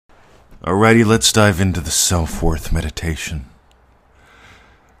Alrighty, let's dive into the self-worth meditation.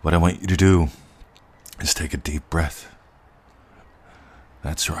 What I want you to do is take a deep breath.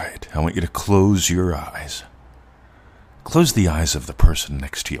 That's right. I want you to close your eyes. Close the eyes of the person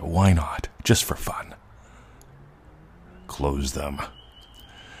next to you. Why not? Just for fun. Close them.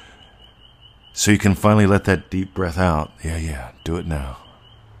 So you can finally let that deep breath out. Yeah. Do it now.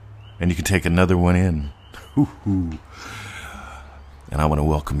 And you can take another one in. And I want to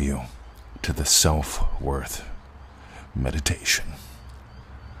welcome you to the self-worth meditation.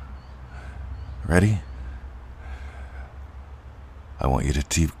 Ready? I want you to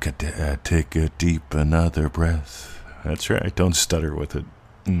take a deep another breath. That's right. Don't stutter with it.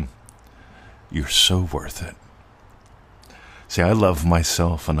 You're so worth it. See, I love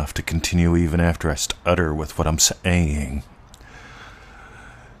myself enough to continue even after I stutter with what I'm saying.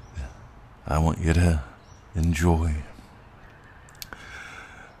 I want you to enjoy.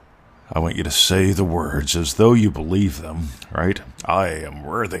 I want you to say the words as though you believe them, right? I am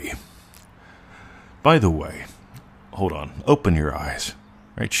worthy. By the way, hold on. Open your eyes.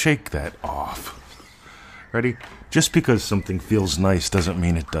 Right? Shake that off. Ready? Just because something feels nice doesn't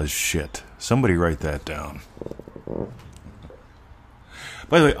mean it does shit. Somebody write that down.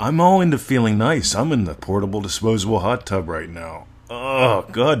 By the way, I'm all into feeling nice. I'm in the portable disposable hot tub right now. Oh,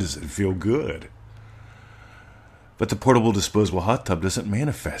 God, does it feel good. But the portable disposable hot tub doesn't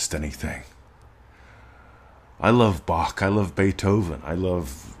manifest anything. I love Bach. I love Beethoven. I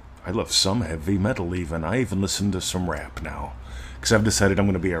love some heavy metal even. I even listen to some rap now. Because I've decided I'm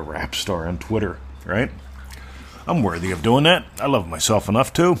going to be a rap star on Twitter, right? I'm worthy of doing that. I love myself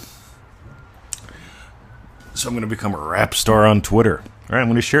enough too. So I'm going to become a rap star on Twitter. All right, I'm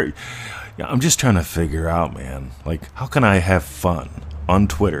going to share. Yeah, I'm just trying to figure out, man. Like, how can I have fun on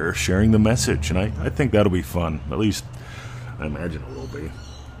Twitter sharing the message? And I think that'll be fun. At least, I imagine it will be.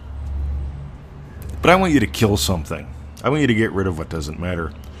 But I want you to kill something. I want you to get rid of what doesn't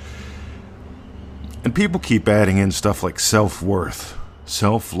matter. And people keep adding in stuff like self-worth,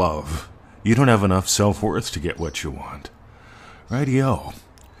 self-love. You don't have enough self-worth to get what you want. Rightio.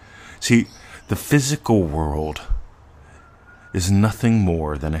 See, the physical world is nothing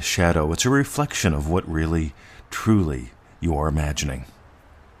more than a shadow. It's a reflection of what really, truly you are imagining.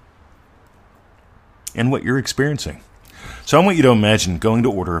 And what you're experiencing. So I want you to imagine going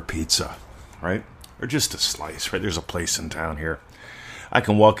to order a pizza, right? Or just a slice, right? There's a place in town here. I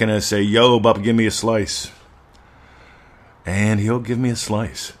can walk in and say, yo, Bubba, give me a slice. And he'll give me a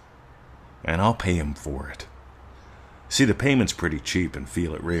slice. And I'll pay him for it. See, the payment's pretty cheap and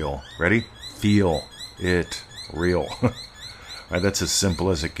feel it real. Ready? Feel it real. Right, that's as simple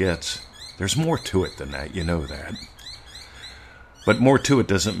as it gets. There's more to it than that, you know that. But more to it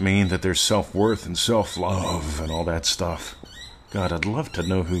doesn't mean that there's self-worth and self-love and all that stuff. God, I'd love to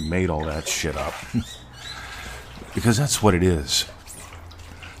know who made all that shit up. Because that's what it is.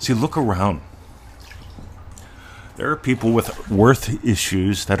 See, look around. There are people with worth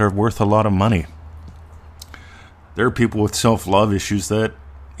issues that are worth a lot of money. There are people with self-love issues that,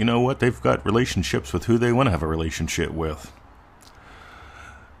 you know what, they've got relationships with who they want to have a relationship with.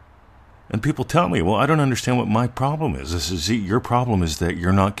 And people tell me, well, I don't understand what my problem is. Your problem is that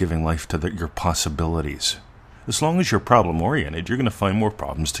you're not giving life to your possibilities. As long as you're problem-oriented, you're going to find more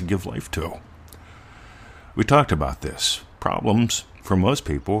problems to give life to. We talked about this. Problems, for most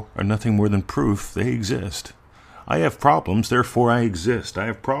people, are nothing more than proof they exist. I have problems, therefore I exist. I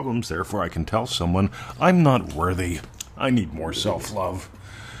have problems, therefore I can tell someone, I'm not worthy. I need more self-love.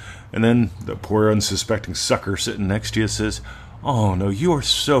 And then the poor unsuspecting sucker sitting next to you says, oh no, you are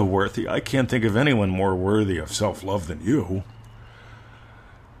so worthy. I can't think of anyone more worthy of self-love than you.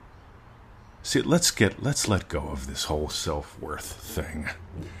 See, let's let go of this whole self-worth thing.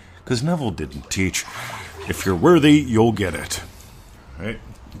 Because Neville didn't teach, if you're worthy, you'll get it. Right?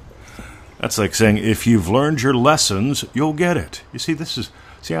 That's like saying, if you've learned your lessons, you'll get it. You see,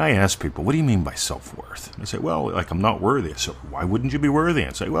 I ask people, what do you mean by self-worth? And they say, well, like, I'm not worthy. So why wouldn't you be worthy?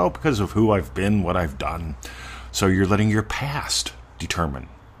 And say, well, because of who I've been, what I've done. So you're letting your past determine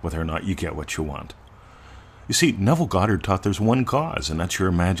whether or not you get what you want. You see, Neville Goddard taught there's one cause, and that's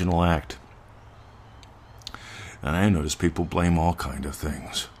your imaginal act. And I notice people blame all kind of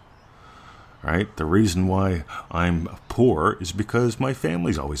things. Right? The reason why I'm poor is because my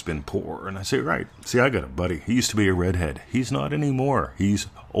family's always been poor. And I say, right. See, I got a buddy. He used to be a redhead. He's not anymore. He's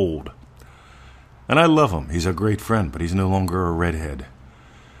old. And I love him. He's a great friend, but he's no longer a redhead.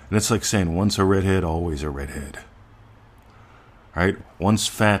 And it's like saying, once a redhead, always a redhead. Right? Once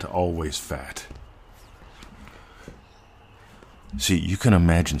fat, always fat. See, you can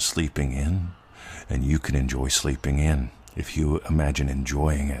imagine sleeping in, and you can enjoy sleeping in if you imagine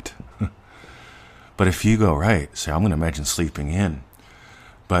enjoying it. But if you go, right, say, I'm going to imagine sleeping in,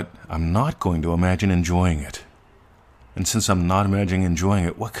 but I'm not going to imagine enjoying it. And since I'm not imagining enjoying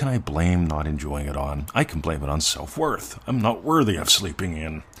it, what can I blame not enjoying it on? I can blame it on self-worth. I'm not worthy of sleeping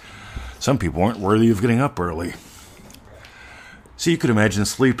in. Some people aren't worthy of getting up early. So you could imagine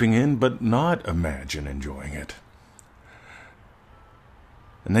sleeping in, but not imagine enjoying it.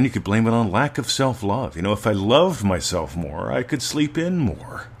 And then you could blame it on lack of self-love. If I loved myself more, I could sleep in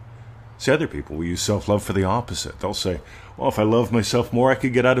more. See, other people will use self-love for the opposite. They'll say, well, if I loved myself more, I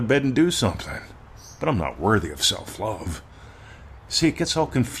could get out of bed and do something. But I'm not worthy of self-love. See, it gets all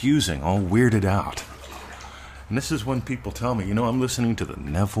confusing, all weirded out. And this is when people tell me, I'm listening to the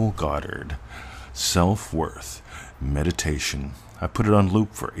Neville Goddard self-worth meditation. I put it on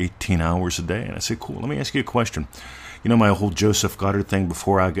loop for 18 hours a day. And I say, cool, let me ask you a question. My whole Joseph Goddard thing,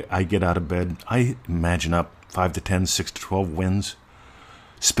 before I get out of bed, I imagine up 5 to 10, 6 to 12 wins.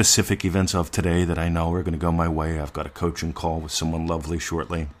 Specific events of today that I know are going to go my way. I've got a coaching call with someone lovely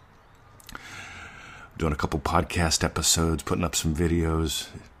shortly. Doing a couple podcast episodes, putting up some videos,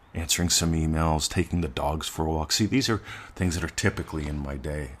 answering some emails, taking the dogs for a walk. See, these are things that are typically in my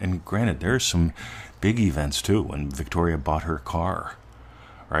day. And granted, there are some big events too. When Victoria bought her car,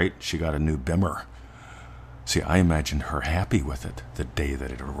 right? She got a new Bimmer. See, I imagined her happy with it the day that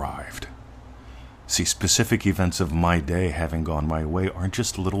it arrived. See, specific events of my day having gone my way aren't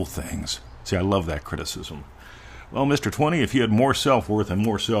just little things. See, I love that criticism. Well, Mr. 20, if you had more self-worth and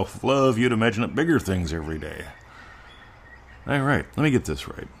more self-love, you'd imagine up bigger things every day. All right, let me get this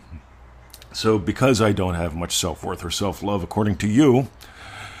right. So because I don't have much self-worth or self-love, according to you,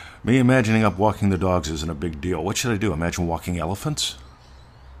 me imagining up walking the dogs isn't a big deal. What should I do? Imagine walking elephants?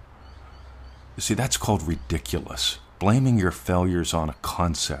 You see, that's called ridiculous. Blaming your failures on a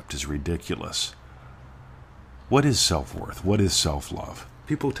concept is ridiculous. What is self-worth? What is self-love?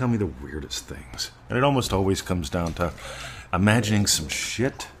 People tell me the weirdest things. And it almost always comes down to imagining some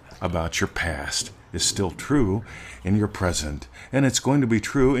shit about your past is still true in your present, and it's going to be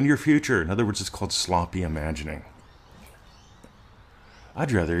true in your future. In other words, it's called sloppy imagining.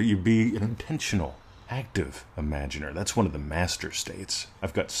 I'd rather you be an intentional, active imaginer. That's one of the master states.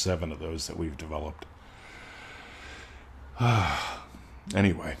 I've got 7 of those that we've developed.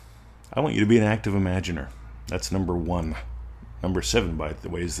 Anyway, I want you to be an active imaginer. That's number 1. Number 7, by the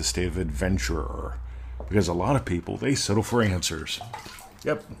way, is the state of adventurer. Because a lot of people, they settle for answers.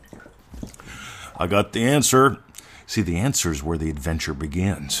 Yep. I got the answer. See, the answer is where the adventure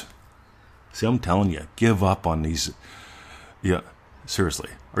begins. See, I'm telling you, give up on these. Yeah,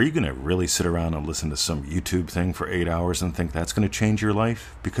 seriously. Are you going to really sit around and listen to some YouTube thing for 8 hours and think that's going to change your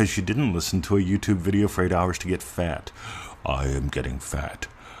life? Because you didn't listen to a YouTube video for 8 hours to get fat. I am getting fat.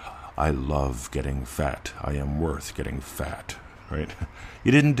 I love getting fat. I am worth getting fat. Right?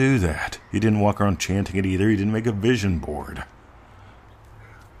 You didn't do that. You didn't walk around chanting it either. You didn't make a vision board.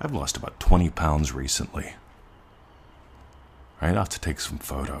 I've lost about 20 pounds recently. Right? I'll have to take some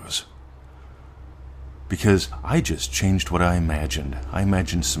photos. Because I just changed what I imagined. I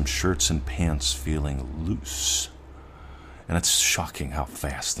imagined some shirts and pants feeling loose. And it's shocking how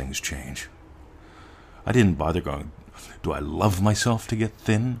fast things change. I didn't bother going, do I love myself to get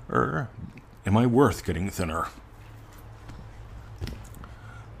thinner? Am I worth getting thinner?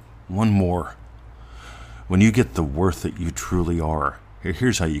 One more. When you get the worth that you truly are,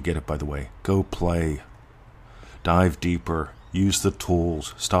 here's how you get it, by the way. Go play. Dive deeper. Use the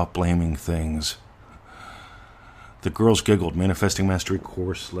tools. Stop blaming things. The Girls Giggled Manifesting Mastery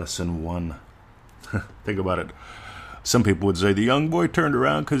Course, Lesson 1. Think about it. Some people would say the young boy turned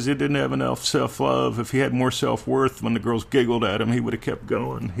around because he didn't have enough self-love. If he had more self-worth, when the girls giggled at him, he would have kept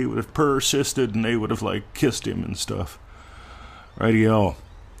going. He would have persisted, and they would have, kissed him and stuff. Rightio.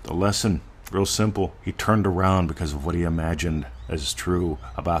 The lesson, real simple. He turned around because of what he imagined as true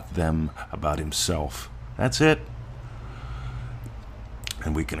about them, about himself. That's it.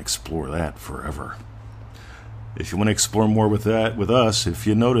 And we can explore that forever. If you want to explore more with that, with us, if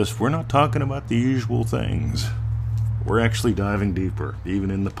you notice, we're not talking about the usual things. We're actually diving deeper, even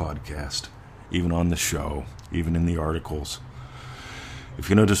in the podcast, even on the show, even in the articles. If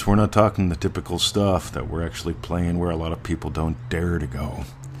you notice, we're not talking the typical stuff that we're actually playing where a lot of people don't dare to go.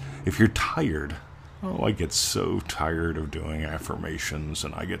 If you're tired, I get so tired of doing affirmations,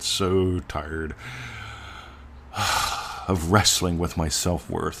 and I get so tired of wrestling with my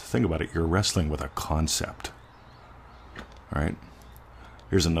self-worth. Think about it, you're wrestling with a concept. All right?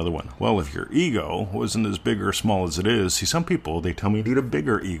 Here's another one. Well, if your ego wasn't as big or small as it is, see, some people, they tell me you need a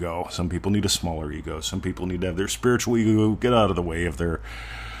bigger ego. Some people need a smaller ego. Some people need to have their spiritual ego get out of the way of their...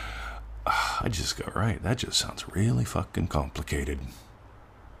 I just go, right, that just sounds really fucking complicated.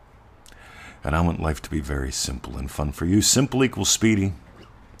 And I want life to be very simple and fun for you. Simple equals speedy.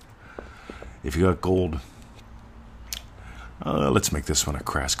 If you got gold, let's make this one a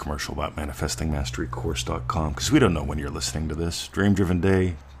crass commercial about ManifestingMasteryCourse.com, because we don't know when you're listening to this. Dream Driven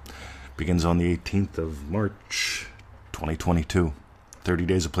Day begins on the 18th of March, 2022. 30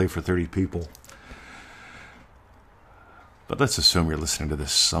 days of play for 30 people. But let's assume you're listening to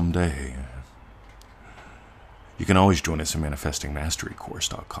this someday. You can always join us at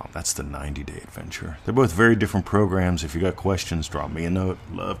ManifestingMasteryCourse.com. That's the 90-day adventure. They're both very different programs. If you got questions, drop me a note.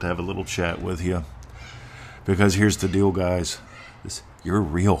 Love to have a little chat with you. Because here's the deal, guys. You're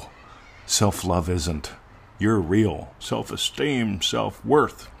real. Self-love isn't. You're real. Self-esteem,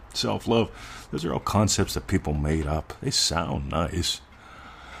 self-worth, self-love. Those are all concepts that people made up. They sound nice.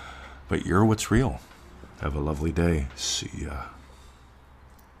 But you're what's real. Have a lovely day. See ya.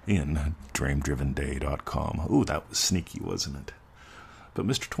 In DreamDrivenDay.com. Ooh, that was sneaky, wasn't it? But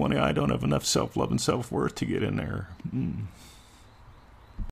Mr. 20, I don't have enough self-love and self-worth to get in there.